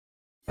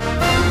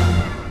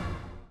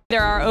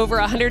There are over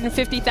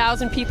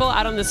 150,000 people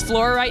out on this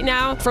floor right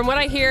now. From what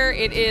I hear,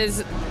 it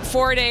is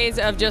 4 days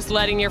of just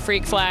letting your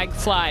freak flag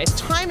fly.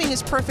 Timing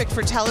is perfect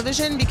for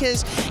television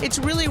because it's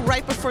really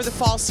right before the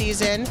fall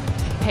season.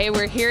 Hey,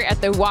 we're here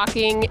at the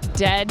Walking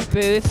Dead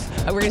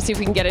booth. We're gonna see if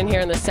we can get in here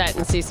on the set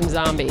and see some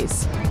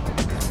zombies.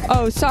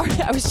 Oh, sorry,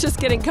 I was just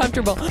getting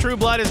comfortable. True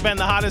Blood has been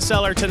the hottest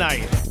seller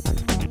tonight.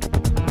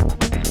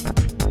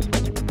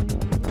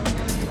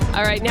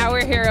 All right, now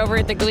we're here over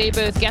at the Glee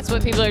booth. Guess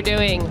what people are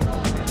doing?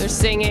 They're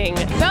singing.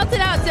 Belt it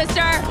out, sister.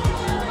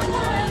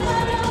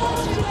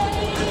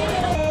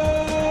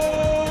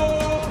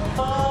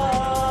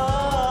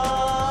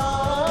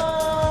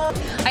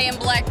 I am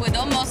Black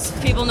Widow.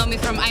 Most people know me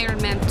from Iron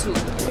Man 2.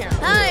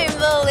 I'm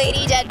the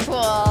Lady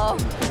Deadpool.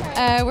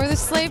 We're the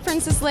Slave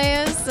Princess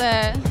Leia's.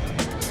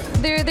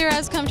 They're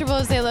as comfortable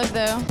as they look,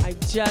 though. I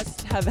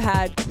just have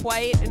had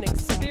quite an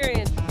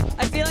experience.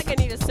 I feel like I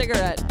need a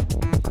cigarette.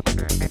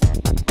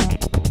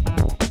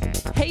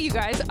 Hey, you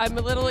guys, I'm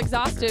a little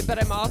exhausted, but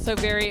I'm also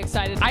very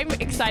excited. I'm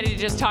excited to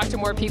just talk to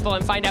more people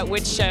and find out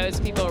which shows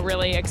people are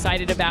really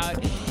excited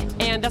about.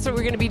 And that's what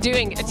we're going to be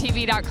doing at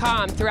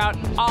TV.com throughout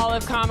all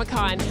of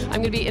Comic-Con. I'm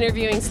going to be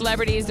interviewing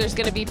celebrities. There's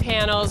going to be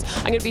panels.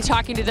 I'm going to be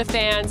talking to the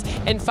fans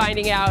and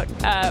finding out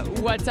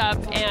what's up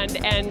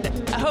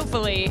and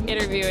hopefully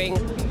interviewing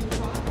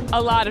a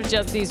lot of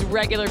just these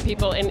regular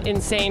people in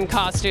insane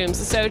costumes.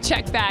 So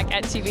check back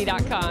at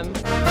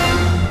TV.com.